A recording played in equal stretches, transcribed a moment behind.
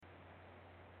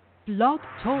Blog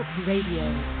Talk Radio.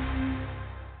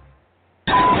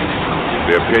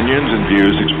 The opinions and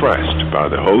views expressed by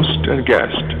the host and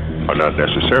guest are not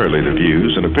necessarily the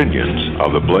views and opinions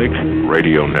of the Blake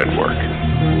Radio Network.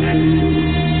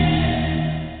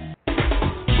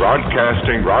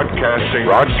 Broadcasting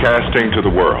to the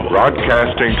world.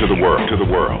 Broadcasting to the world.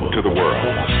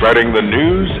 Spreading the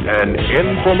news and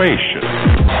information.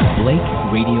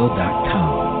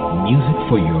 BlakeRadio.com. Music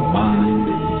for your mind,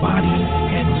 body,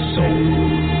 and soul.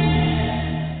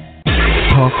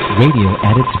 Talk radio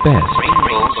at its best.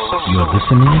 You're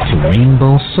listening to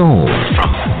Rainbow Soul from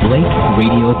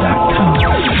BlakeRadio.com.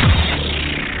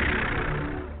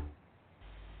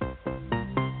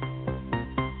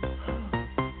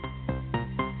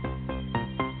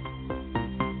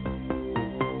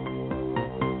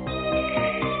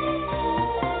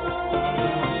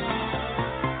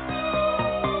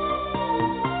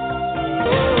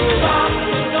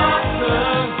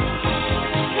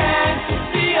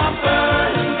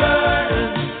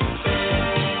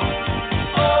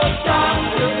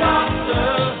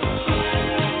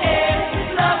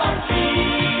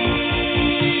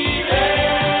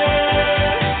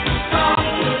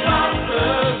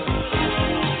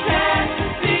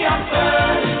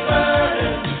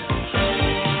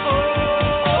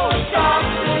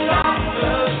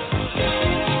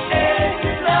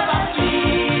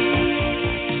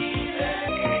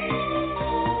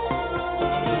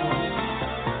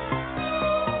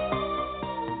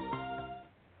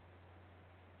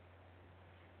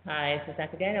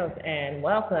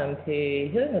 Welcome to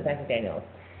Healing with Dr. Daniels.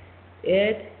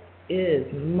 It is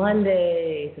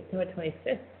Monday, September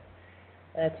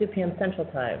 25th, 2 p.m. Central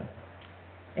Time.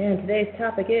 And today's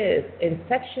topic is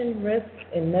infection risk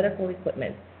in medical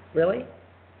equipment. Really?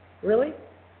 Really?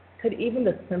 Could even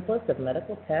the simplest of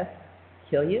medical tests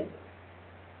kill you?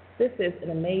 This is an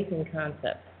amazing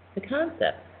concept. The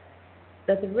concept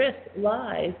that the risk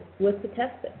lies with the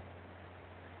testing.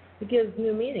 It gives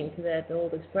new meaning to that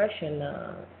old expression,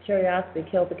 curiosity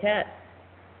killed the cat.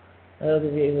 Those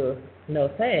of you who know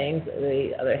sayings,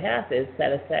 the other half is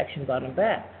satisfaction brought them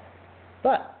back.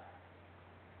 But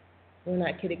we're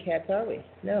not kitty cats, are we?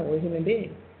 No, we're human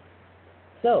beings.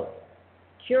 So,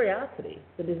 curiosity,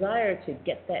 the desire to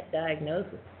get that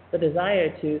diagnosis, the desire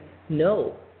to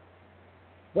know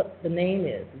what the name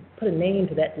is, put a name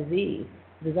to that disease,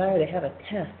 the desire to have a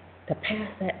test, to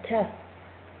pass that test,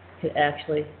 could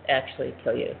actually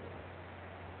kill you.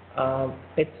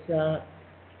 It's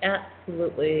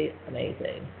absolutely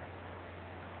amazing.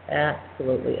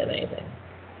 Absolutely amazing.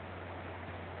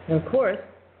 And of course,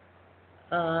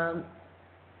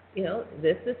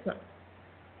 this is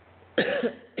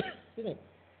excuse me,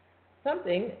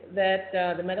 something that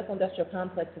the medical industrial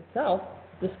complex itself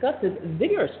discusses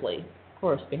vigorously, of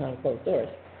course, behind closed doors.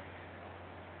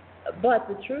 But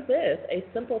the truth is, a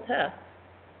simple test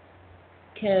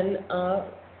can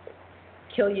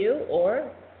kill you or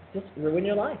just ruin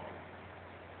your life.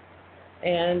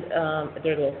 And a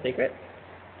dirty little secret,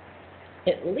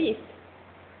 at least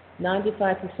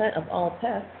 95% of all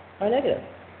tests are negative.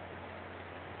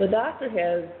 The doctor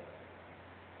has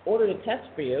ordered a test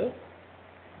for you.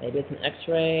 Maybe it's an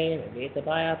x-ray, maybe it's a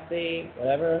biopsy,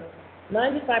 whatever.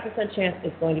 95% chance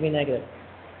it's going to be negative.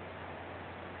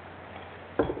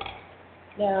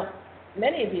 Now,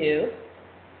 many of you,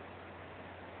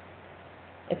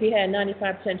 if you had a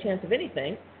 95% chance of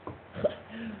anything,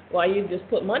 well, you'd just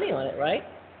put money on it, right?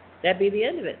 That'd be the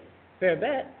end of it. Fair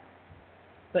bet.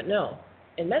 But no.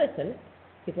 In medicine,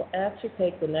 people actually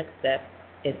take the next step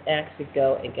and actually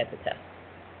go and get the test.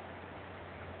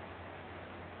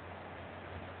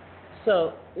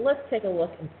 So let's take a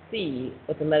look and see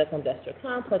what the medical industrial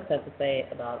complex has to say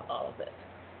about all of this.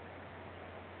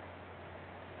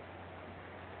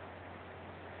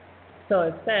 So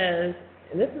it says,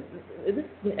 this is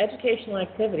an educational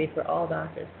activity for all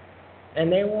doctors,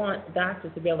 and they want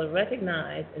doctors to be able to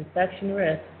recognize infection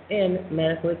risk in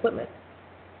medical equipment.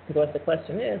 Of course, the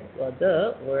question is, well,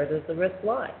 where does the risk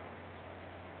lie?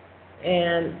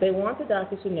 And they want the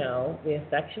doctors to know the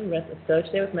infection risk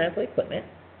associated with medical equipment,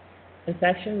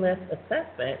 infection risk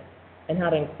assessment, and how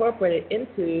to incorporate it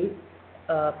into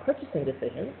purchasing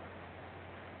decisions,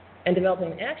 and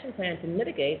developing an action plan to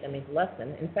mitigate, that means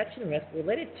lessen, infection risk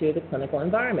related to the clinical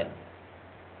environment.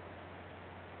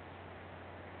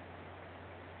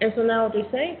 And so now what they're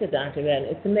saying to the doctor then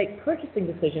is to make purchasing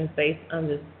decisions based on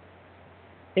this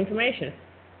information.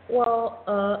 Well,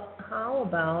 how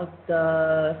about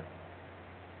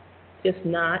just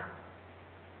not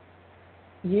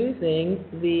using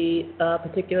the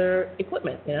particular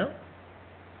equipment, you know?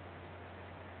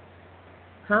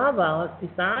 How about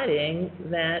deciding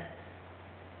that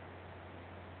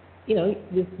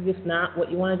this is just not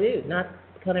what you want to do, not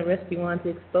the kind of risk you want to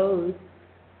expose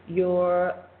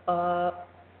your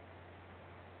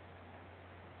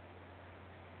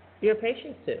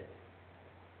patients to.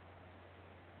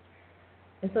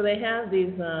 And so they have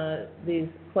these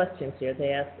questions here.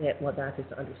 They want doctors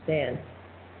to understand.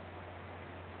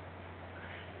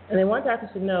 And they want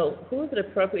doctors to know who is it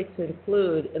appropriate to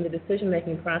include in the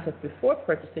decision-making process before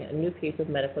purchasing a new piece of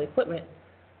medical equipment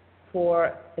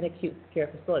for an acute care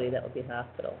facility, that would be a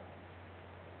hospital.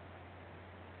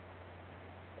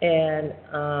 And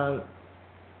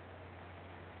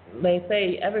they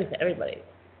say everybody,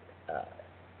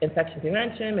 infection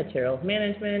prevention, materials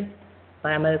management,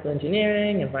 biomedical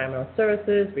engineering, environmental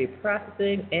services,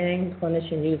 reprocessing, and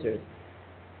clinician users.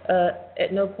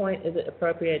 At no point is it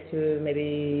appropriate to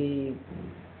maybe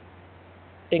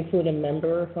include a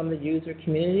member from the user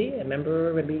community, a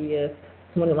member, maybe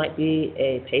someone who might be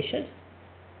a patient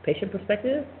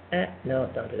perspective. No,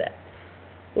 don't do that.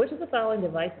 Which of the following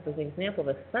devices is an example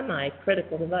of a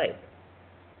semi-critical device?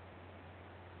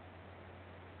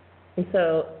 And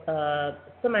so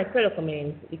semi-critical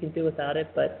means you can do without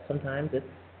it, but sometimes it's,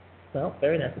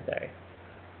 very necessary.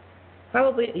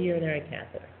 Probably a urinary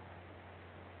catheter.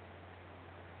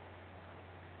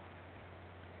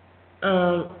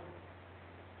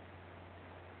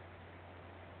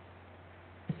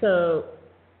 So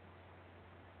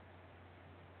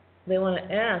they want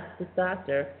to ask this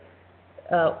doctor,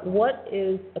 what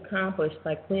is accomplished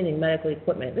by cleaning medical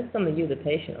equipment? This is something you, the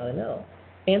patient, ought to know.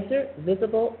 Answer: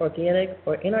 visible, organic,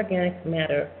 or inorganic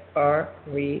matter are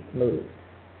removed.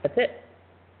 That's it.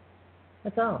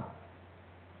 That's all.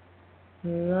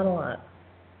 Not a lot.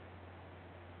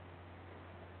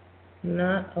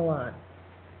 Not a lot.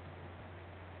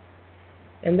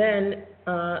 And then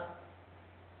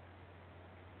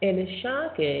it is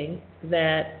shocking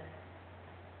that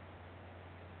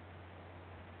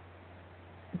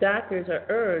doctors are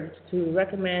urged to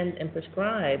recommend and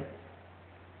prescribe,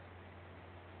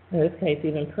 in this case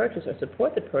even purchase or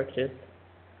support the purchase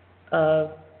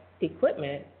of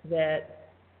equipment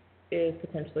that is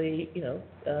potentially,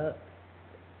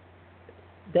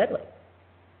 deadly.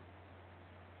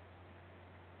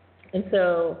 And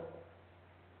so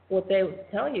what they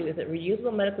tell you is that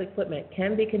reusable medical equipment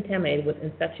can be contaminated with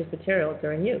infectious material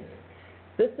during use.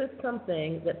 This is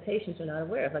something that patients are not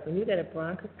aware of. Like when you get a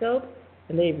bronchoscope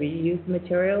and they reuse the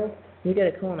material, when you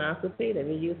get a colonoscopy, they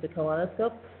reuse the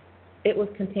colonoscope, it was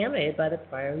contaminated by the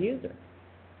prior user.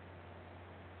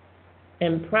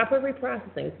 And proper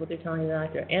reprocessing is what they're telling the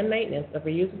doctor, and maintenance of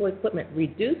reusable equipment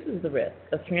reduces the risk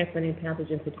of transmitting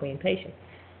pathogens between patients.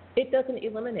 It doesn't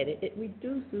eliminate it, it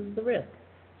reduces the risk.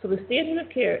 So the standard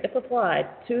of care, if applied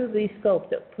to the scope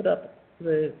that put up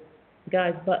the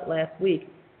guy's butt last week,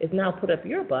 is now put up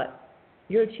your butt,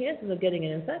 your chances of getting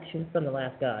an infection from the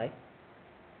last guy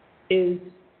is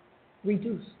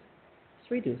reduced. It's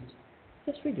reduced.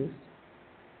 Just reduced.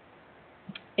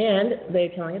 And they're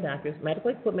telling the doctors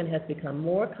medical equipment has become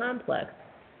more complex,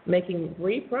 making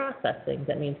reprocessing,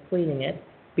 that means cleaning it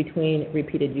between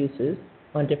repeated uses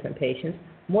on different patients,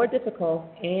 more difficult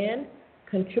and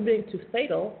contributing to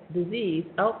fatal disease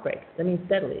outbreaks. That means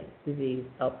deadly disease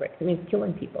outbreaks. That means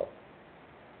killing people.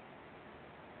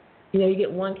 You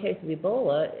get one case of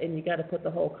Ebola and you got to put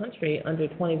the whole country under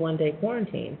 21-day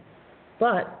quarantine.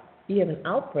 But you have an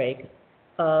outbreak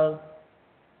of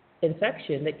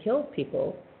infection that kills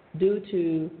people due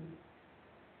to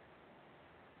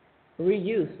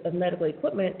reuse of medical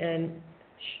equipment, and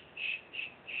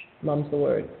mum's the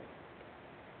word.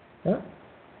 Huh?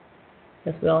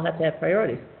 Yes, we all have to have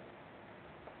priorities.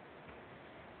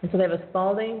 And so they have a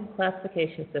Spalding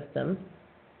classification system.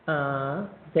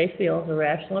 They feel is a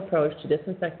rational approach to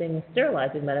disinfecting and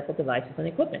sterilizing medical devices and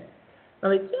equipment. Now,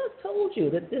 they just told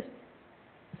you that this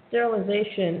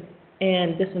sterilization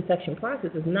and disinfection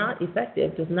process is not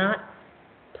effective, does not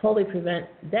totally prevent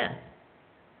death.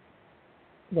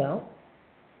 Well,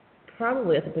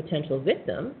 probably as a potential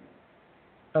victim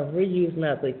of reused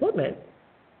medical equipment,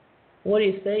 what do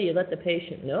you say? You let the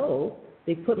patient know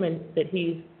the equipment that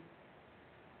he's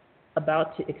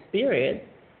about to experience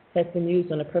has been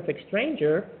used on a perfect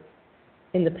stranger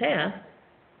in the past,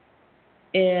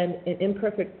 and an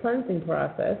imperfect cleansing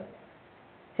process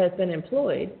has been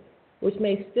employed, which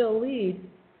may still lead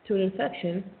to an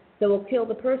infection that will kill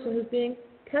the person who's being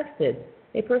tested,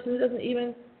 a person who doesn't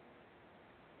even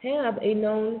have a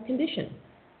known condition.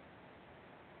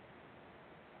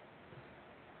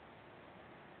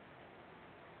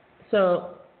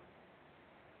 So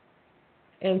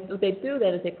they do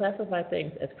that is they classify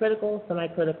things as critical,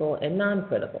 semi-critical, and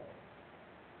non-critical.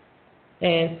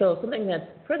 And so something that's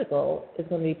critical is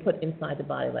going to be put inside the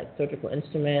body, like surgical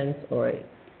instruments or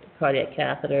cardiac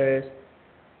catheters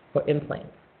or implants.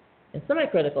 And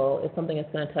semi-critical is something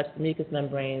that's going to touch the mucous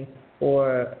membranes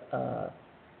or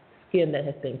skin that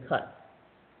has been cut.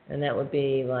 And that would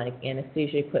be like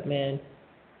anesthesia equipment,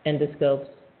 endoscopes,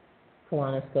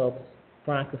 colonoscopes,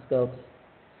 bronchoscopes,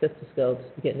 cystoscopes.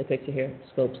 You get in the picture here,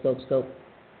 scope.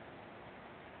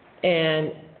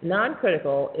 And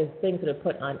non-critical is things that are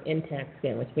put on intact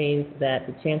skin, which means that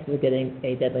the chances of getting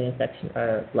a deadly infection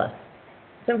are less.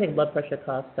 Something like blood pressure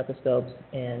cuffs, stethoscopes,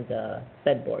 and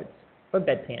bed boards or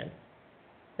bedpans.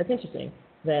 That's interesting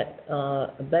that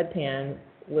a bedpan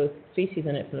with feces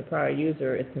in it from the prior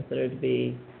user is considered to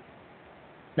be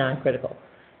non-critical.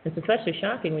 It's especially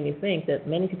shocking when you think that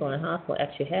many people in the hospital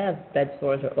actually have bed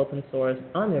sores or open sores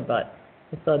on their butt,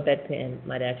 and so a bedpan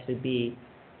might actually be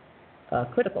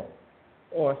critical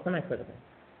or semi-critical.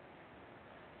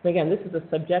 But again, this is the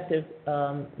subjective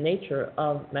nature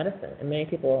of medicine, and many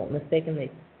people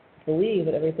mistakenly believe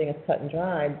that everything is cut and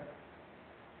dried,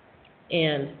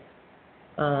 and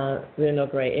there are no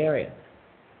gray areas.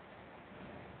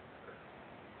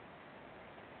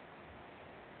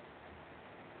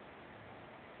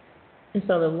 And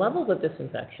so the levels of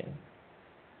disinfection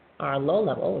are low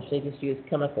level, which they just use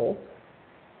chemicals,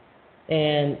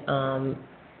 and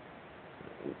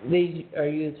these are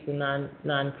used for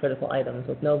non-critical items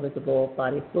with no visible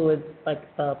body fluids,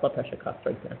 like blood pressure cuff,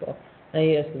 for example. And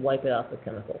you just wipe it off with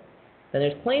chemicals. Then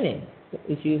there's cleaning,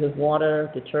 which uses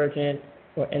water, detergent,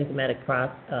 or enzymatic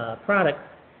products,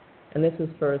 and this is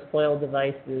for soil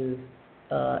devices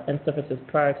and surfaces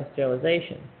prior to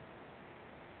sterilization.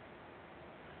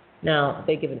 Now,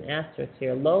 they give an asterisk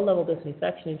here. Low-level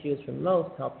disinfection is used for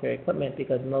most healthcare equipment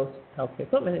because most healthcare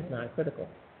equipment is non-critical.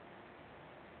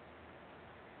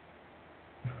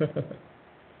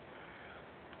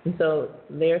 And so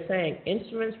they're saying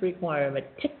instruments require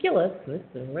meticulous, and this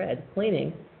is in red,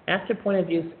 cleaning after point of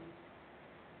use,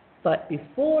 but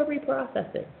before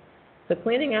reprocessing. So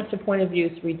cleaning after point of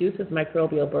use reduces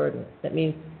microbial burden. That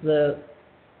means the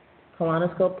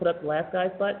colonoscope put up the last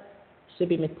guy's butt should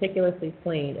be meticulously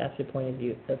cleaned after point of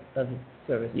use, of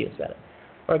service use, rather.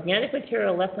 Organic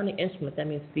material left on the instrument, that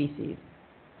means feces,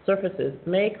 surfaces,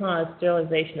 may cause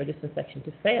sterilization or disinfection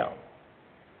to fail.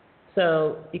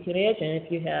 So you can imagine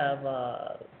if you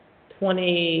have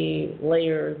 20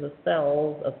 layers of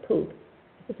cells of poop,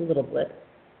 just a little blip,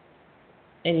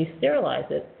 and you sterilize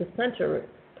it, the center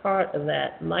part of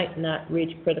that might not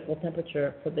reach critical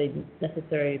temperature for the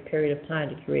necessary period of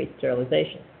time to create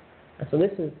sterilization. And so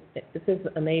this is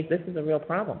amazing. This is a real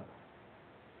problem,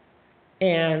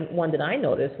 and one that I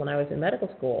noticed when I was in medical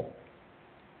school,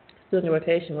 doing a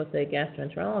rotation with a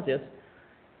gastroenterologist.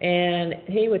 And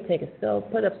he would take a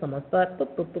scope, put up someone's butt,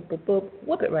 boop, boop, boop, boop, boop,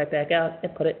 whip it right back out,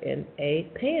 and put it in a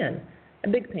pan, a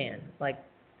big pan, like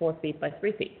 4 feet by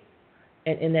 3 feet.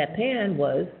 And in that pan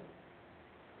was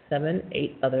 7,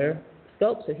 8 other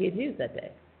scopes that he had used that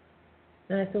day.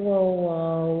 And I said,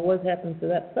 well, what happens to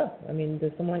that stuff? I mean,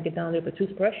 does someone get down there with a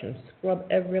toothbrush and scrub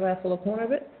every last little corner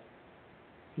of it?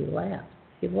 He laughed.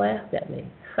 He laughed at me.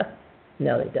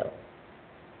 No, they don't.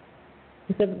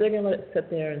 He said, but they're going to let it sit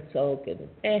there and soak, and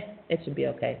it should be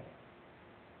okay.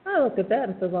 I looked at that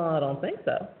and said, well, I don't think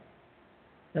so.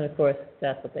 And, of course,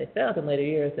 that's what they found in later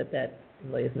years, that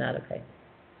really is not okay.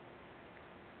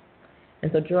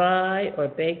 And so dry or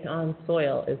baked on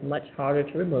soil is much harder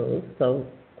to remove, so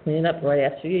clean it up right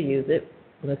after you use it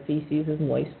when the feces is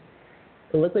moist.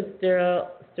 The liquid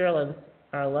sterilants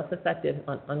are less effective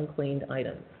on uncleaned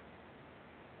items.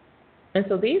 And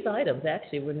so these items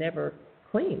actually were never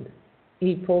cleaned.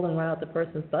 He pulled them right out the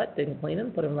person's butt, didn't clean them,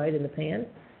 put them right in the pan,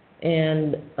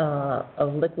 and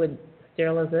of liquid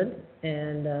sterilisant,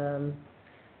 and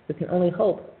we can only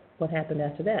hope what happened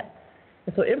after that.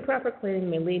 And so improper cleaning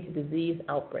may lead to disease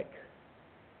outbreaks.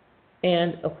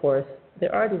 And, of course,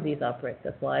 there are disease outbreaks.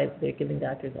 That's why they're giving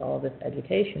doctors all of this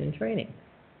education and training.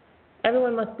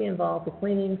 Everyone must be involved with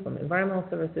cleaning, from environmental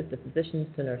services to physicians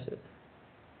to nurses.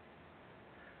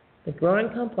 The growing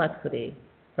complexity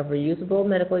of reusable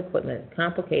medical equipment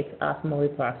complicates optimal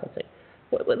reprocessing.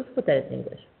 Let's put that in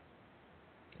English.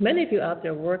 Many of you out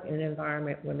there work in an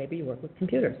environment where maybe you work with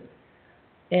computers.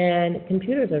 And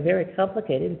computers are very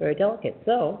complicated and very delicate.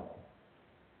 So,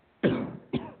 they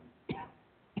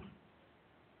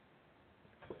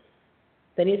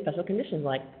need special conditions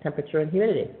like temperature and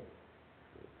humidity.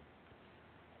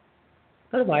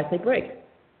 Otherwise, they break.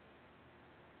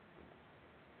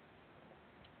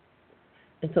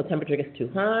 And so temperature gets too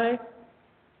high,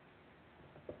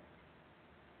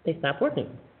 they stop working.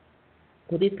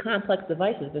 Well, these complex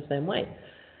devices the same way.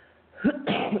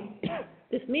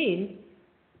 This means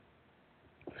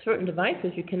certain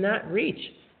devices you cannot reach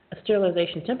a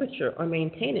sterilization temperature or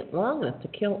maintain it long enough to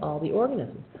kill all the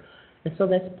organisms. And so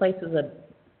this places a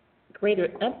greater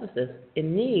emphasis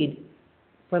in need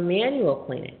for manual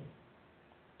cleaning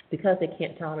because they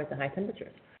can't tolerate the high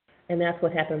temperatures. And that's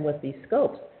what happened with these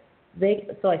scopes.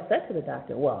 So I said to the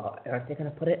doctor, well, aren't they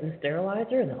going to put it in the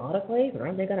sterilizer, in the autoclave, or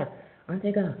aren't they going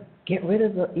to get rid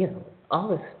of all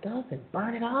this stuff and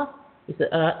burn it off? He said,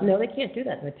 no, they can't do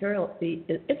that.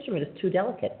 The instrument is too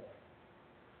delicate.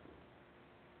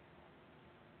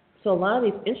 So a lot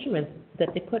of these instruments that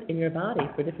they put in your body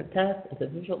for different tests and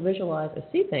to visualize or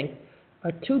see things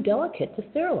are too delicate to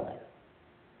sterilize.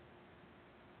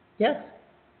 Yes.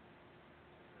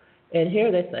 And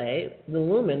here they say the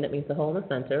lumen, that means the hole in the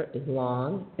center, is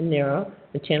long and narrow.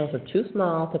 The channels are too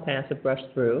small to pass a brush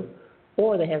through,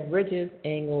 or they have ridges,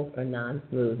 angles, or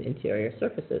non-smooth interior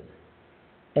surfaces.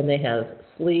 And they have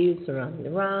sleeves surrounding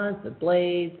the rods, the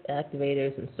blades,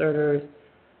 activators, inserters,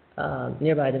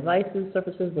 nearby devices,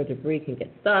 surfaces where debris can get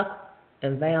stuck,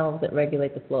 and valves that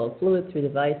regulate the flow of fluid through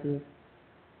devices,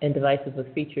 and devices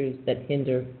with features that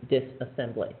hinder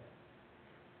disassembly.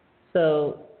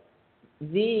 So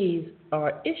these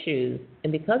are issues,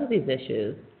 and because of these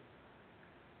issues,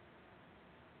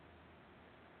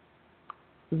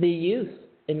 the use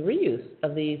and reuse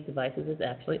of these devices is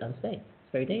actually unsafe.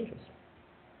 It's very dangerous.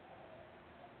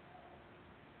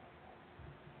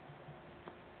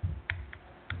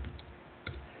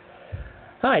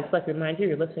 Hi, I'd just like to remind you,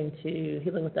 you're listening to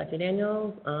Healing with Dr.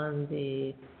 Daniels on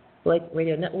the Blake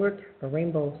Radio Network, or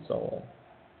Rainbow Soul.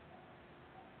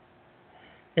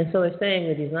 And so they're saying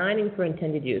they're designing for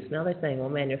intended use. Now they're saying, well,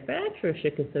 manufacturers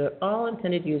should consider all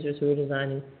intended users who are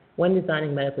designing when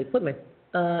designing medical equipment.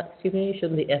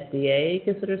 Shouldn't the FDA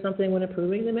consider something when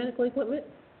approving the medical equipment?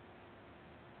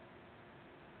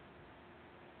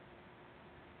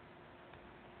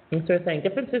 And so they're saying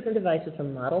differences in devices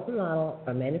from model to model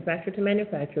or manufacturer to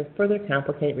manufacturer further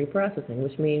complicate reprocessing,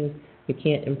 which means you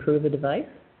can't improve the device.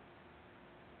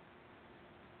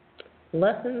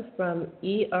 Lessons from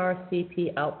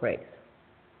ERCP outbreaks.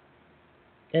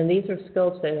 And these are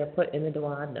scopes that are put in the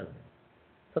duodenum.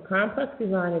 So complex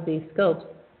design of these scopes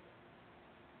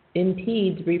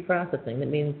impedes reprocessing. That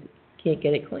means you can't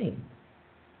get it clean.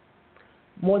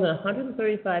 More than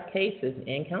 135 cases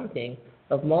and counting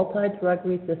of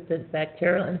multi-drug-resistant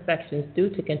bacterial infections due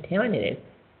to contaminated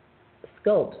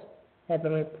scopes have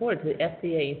been reported to the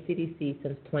FDA and CDC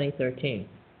since 2013.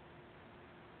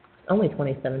 Only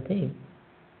 2017.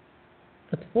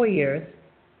 That's 4 years.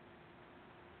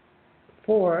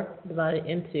 4 divided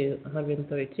into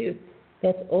 132,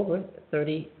 that's over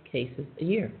 30 cases a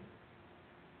year.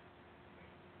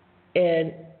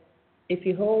 And if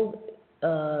you hold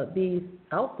these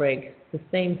outbreaks the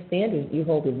same standard you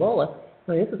hold Ebola,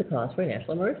 well, this is a cause for a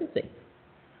national emergency.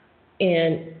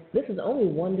 And this is only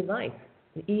one device,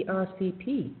 the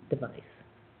ERCP device,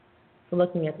 for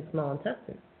looking at the small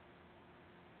intestine.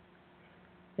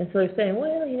 And so they're saying,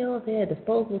 well, if they had a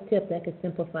disposable tip, that could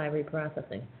simplify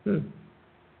reprocessing. And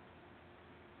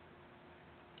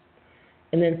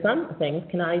then some things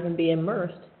cannot even be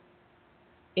immersed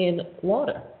in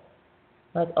water,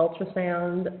 like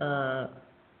ultrasound,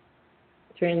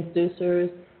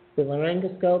 transducers, the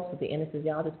laryngoscopes that the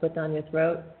anesthesiologist put down your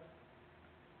throat,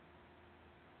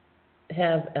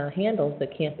 have handles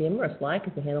that can't be immersed. Why?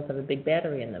 Because the handles have a big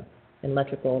battery in them, and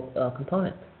electrical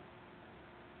components.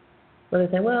 Well,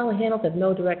 they say, well, the handles have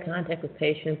no direct contact with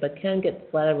patients, but can get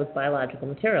splattered with biological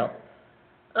material.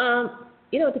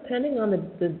 Depending on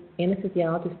the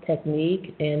anesthesiologist's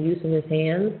technique and use of his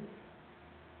hands,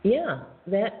 yeah,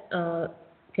 that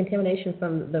contamination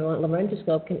from the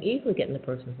laryngoscope can easily get in the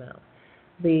person's mouth.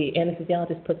 The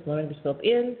anesthesiologist puts the laryngoscope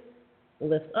in,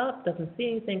 lifts up, doesn't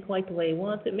see anything quite the way he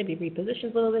wants it, maybe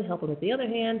repositions a little bit, help him with the other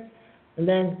hand, and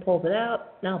then pulls it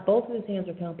out. Now both of his hands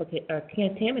are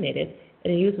contaminated,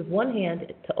 and he uses one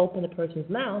hand to open the person's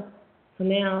mouth, so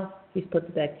now he's put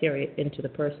the bacteria into the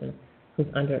person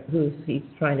who's he's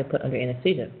trying to put under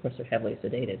anesthesia. Of course, they're heavily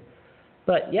sedated.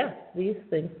 But yeah, these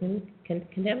things can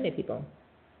contaminate people.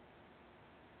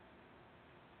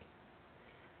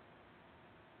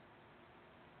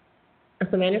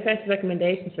 So manufacturers'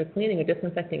 recommendations for cleaning or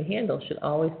disinfecting handles should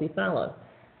always be followed.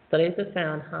 Studies have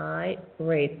found high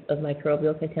rates of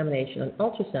microbial contamination on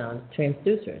ultrasound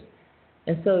transducers.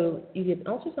 And so you get an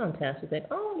ultrasound test, you think,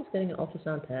 oh, I'm just getting an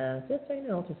ultrasound test, just getting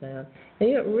an ultrasound. And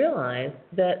you don't realize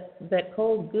that that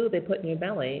cold goo they put in your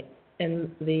belly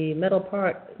and the metal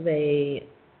part they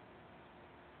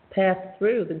pass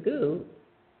through the goo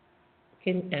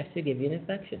can actually give you an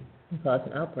infection and cause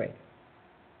an outbreak.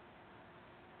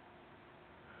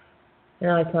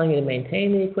 Now they're telling you to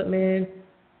maintain the equipment,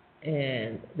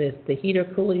 and there's the heater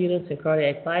cooler units in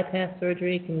cardiac bypass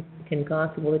surgery can cause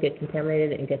people to get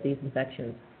contaminated and get these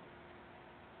infections.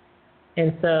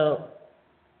 And so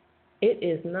it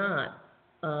is not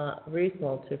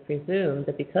reasonable to presume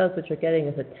that because what you're getting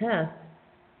is a test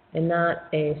and not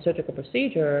a surgical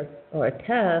procedure, or a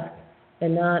test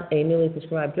and not a newly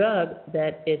prescribed drug,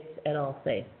 that it's at all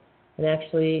safe. And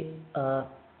actually,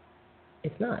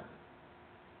 it's not.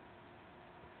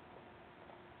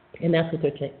 And that's what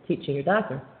they're teaching your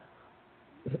doctor.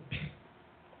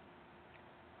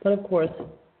 But of course,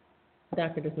 the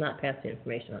doctor does not pass the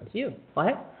information on to you.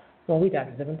 Why? Well, we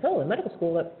doctors have been told in medical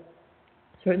school that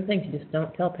certain things you just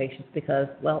don't tell patients because,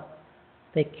 well,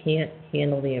 they can't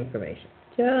handle the information.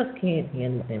 Just can't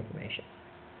handle the information.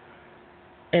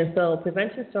 And so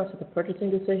prevention starts with the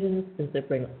purchasing decisions, is to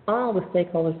bring all the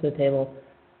stakeholders to the table,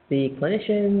 the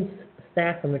clinicians,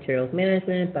 staff from materials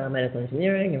management, biomedical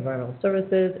engineering, environmental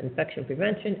services, infection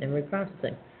prevention, and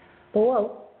reprocessing.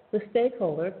 Below, the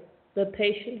stakeholder, the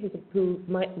patient who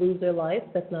might lose their life,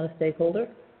 that's not a stakeholder.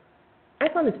 I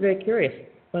found this very curious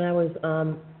when I was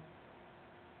on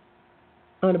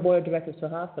the board of directors for a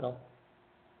hospital.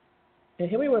 And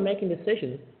here we were making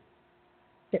decisions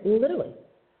that literally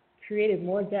created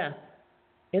more deaths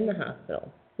in the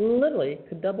hospital, literally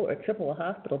could double or triple a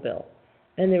hospital bill.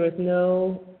 And there was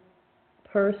no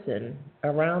person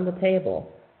around the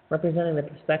table representing the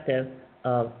perspective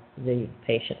of the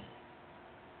patient.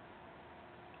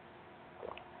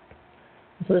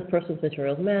 So this person's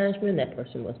materials management, that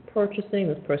person was purchasing,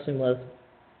 this person was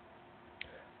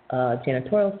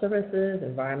janitorial services,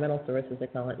 environmental services they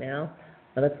call it now.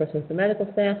 Another person's the medical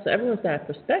staff. So everyone's got a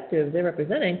perspective they're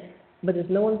representing, but there's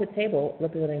no one at the table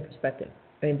representing perspective,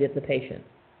 the patient.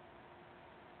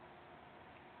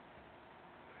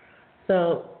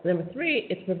 So number 3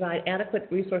 is to provide adequate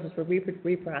resources for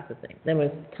reprocessing. Then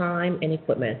with time and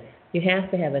equipment. You have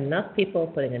to have enough people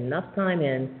putting enough time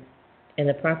in and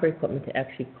the proper equipment to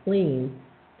actually clean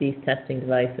these testing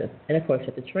devices. And of course,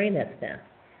 you have to train that staff.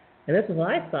 And this is what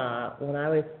I saw when I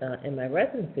was in my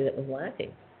residency that was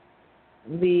lacking.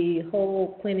 The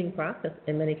whole cleaning process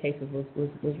in many cases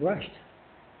was rushed.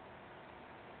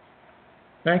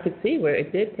 And I could see where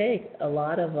it did take a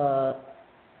lot of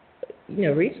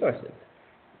resources.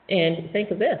 And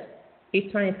think of this: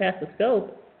 each time you pass the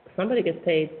scope, somebody gets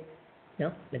paid,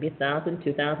 maybe $1,000,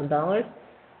 $2,000.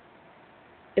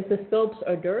 If the scopes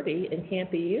are dirty and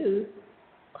can't be used,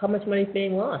 how much money is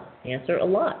being lost? Answer: a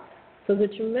lot. So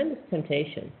there's a tremendous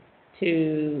temptation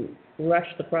to rush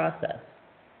the process.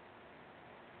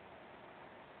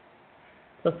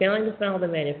 So failing to follow the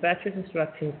manufacturer's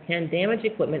instructions can damage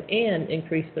equipment and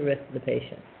increase the risk to the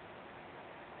patient.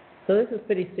 So this is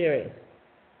pretty serious.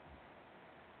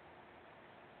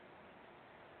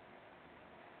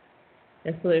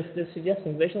 And so they're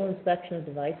suggesting visual inspection of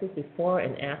devices before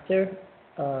and after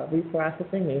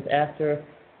reprocessing, means after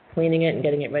cleaning it and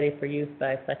getting it ready for use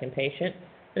by a second patient.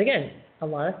 And again, a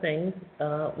lot of things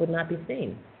would not be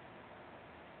seen.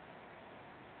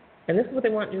 And this is what they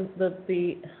want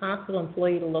the hospital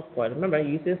employee to look for. Remember, I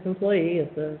use this employee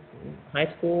as a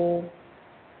high school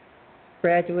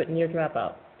graduate and year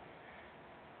dropout.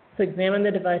 So examine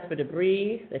the device for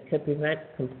debris that could prevent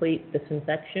complete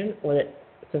disinfection or that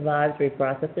survives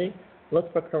reprocessing.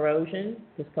 Look for corrosion,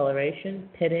 discoloration,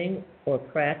 pitting, or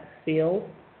cracked seals.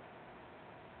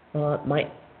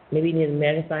 Maybe you need a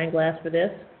magnifying glass for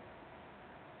this.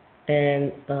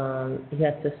 And you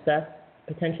have to assess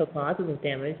potential causes of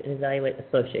damage and evaluate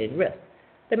associated risk.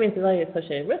 That means evaluate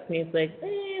associated risk means is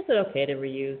it okay to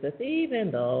reuse this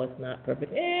even though it's not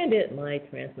perfect and it might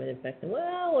transmit infection?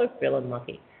 Well, we're feeling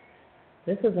lucky.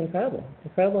 This is incredible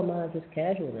amount of just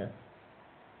casualness.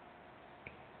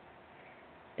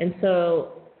 And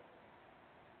so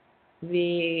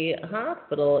the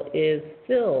hospital is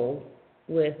filled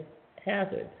with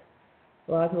hazards.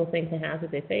 A lot of people think the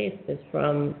hazard they face is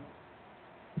from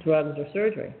drugs or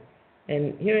surgery.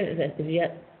 And here is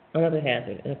yet another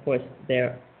hazard. And of course,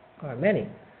 there are many.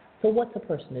 So what's a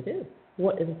person to do?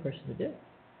 What is a person to do?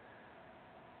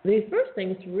 The first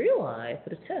thing is to realize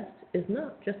that a test is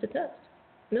not just a test.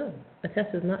 No, a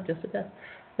test is not just a test.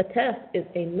 A test is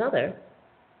another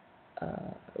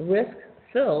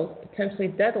risk-filled, potentially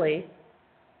deadly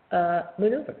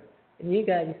maneuver. And you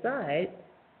got to decide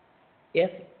if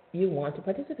you want to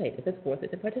participate, if it's worth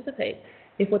it to participate.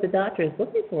 If what the doctor is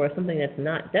looking for is something that's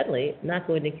not deadly, not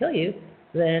going to kill you,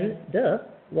 then,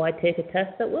 why take a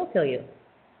test that will kill you?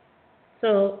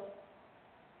 So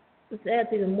this adds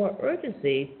even more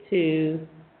urgency to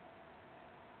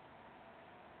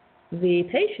the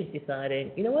patient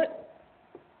deciding, you know what?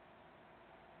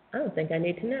 I don't think I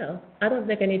need to know. I don't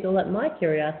think I need to let my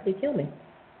curiosity kill me.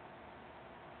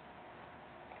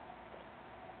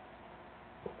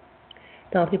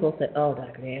 Some people say, oh,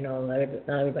 Dr. Daniel, not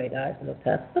everybody dies from those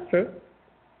tests. That's true.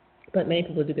 But many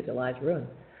people do get their lives ruined.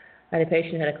 I had a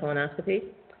patient who had a colonoscopy,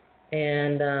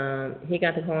 and he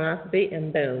got the colonoscopy,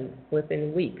 and boom,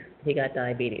 within weeks, he got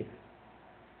diabetes.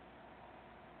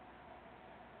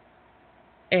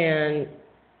 And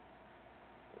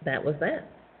that was that.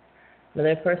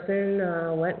 Another person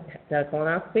went, got a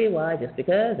colonoscopy. Why? Just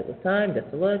because it was time, just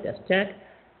to look, just to check,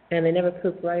 and they never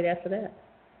pooped right after that.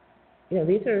 You know,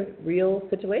 these are real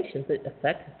situations that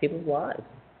affect people's lives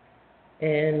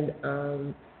and,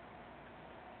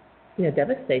 you know,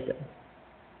 devastate them.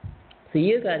 So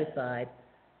you've got to decide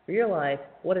for your life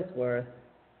what it's worth.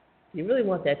 You really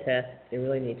want that test. You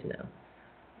really need to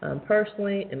know.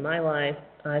 Personally, in my life,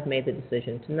 I've made the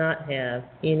decision to not have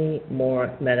any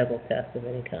more medical tests of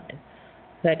any kind.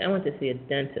 In fact, I went to see a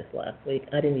dentist last week.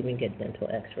 I didn't even get dental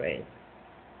x-rays.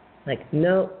 Like,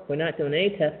 no, we're not doing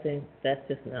any testing. That's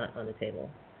just not on the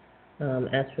table.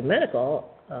 As for medical,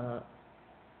 not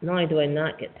only do I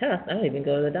not get tests, I don't even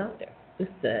go to the doctor.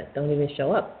 Just don't even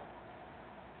show up.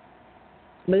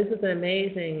 But this is an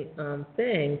amazing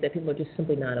thing that people are just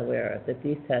simply not aware of, that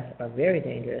these tests are very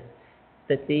dangerous,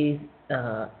 that these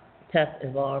tests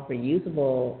involve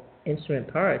reusable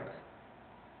instrument parts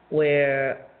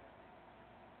where,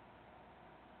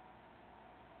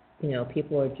 you know,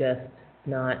 people are just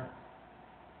not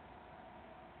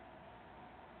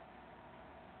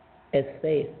as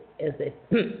safe as they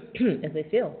as they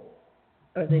feel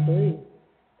or as they believe,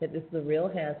 that this is a real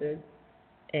hazard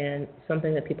and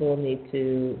something that people will need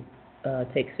to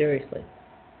take seriously.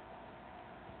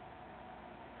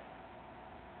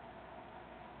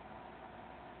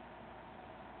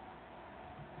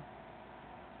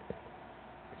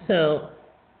 So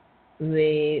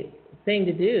the thing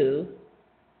to do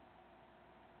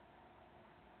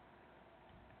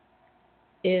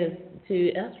is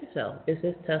to ask yourself, is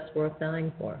this test worth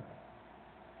dying for?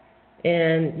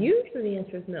 And usually the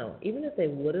answer is no. Even if they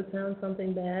would have found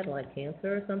something bad, like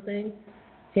cancer or something,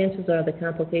 chances are the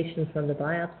complications from the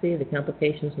biopsy, the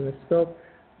complications from the scope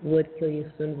would kill you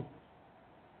sooner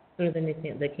than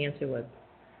the cancer would.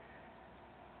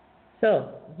 So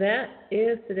that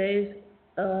is today's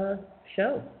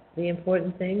show. The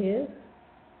important thing is,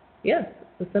 yes,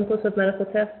 the simplest of medical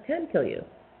tests can kill you.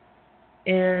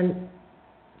 And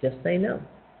just say no.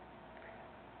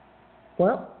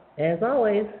 Well, as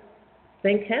always,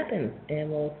 think happens, and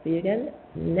we'll see you again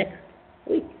next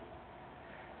week.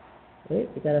 Wait,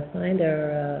 we got to find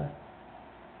our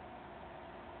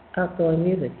outgoing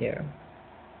music here.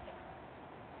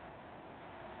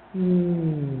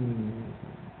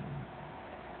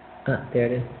 There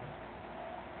it is.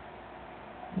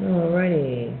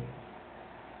 Alrighty.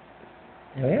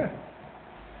 There we are.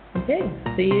 Okay,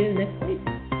 see you next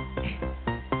week.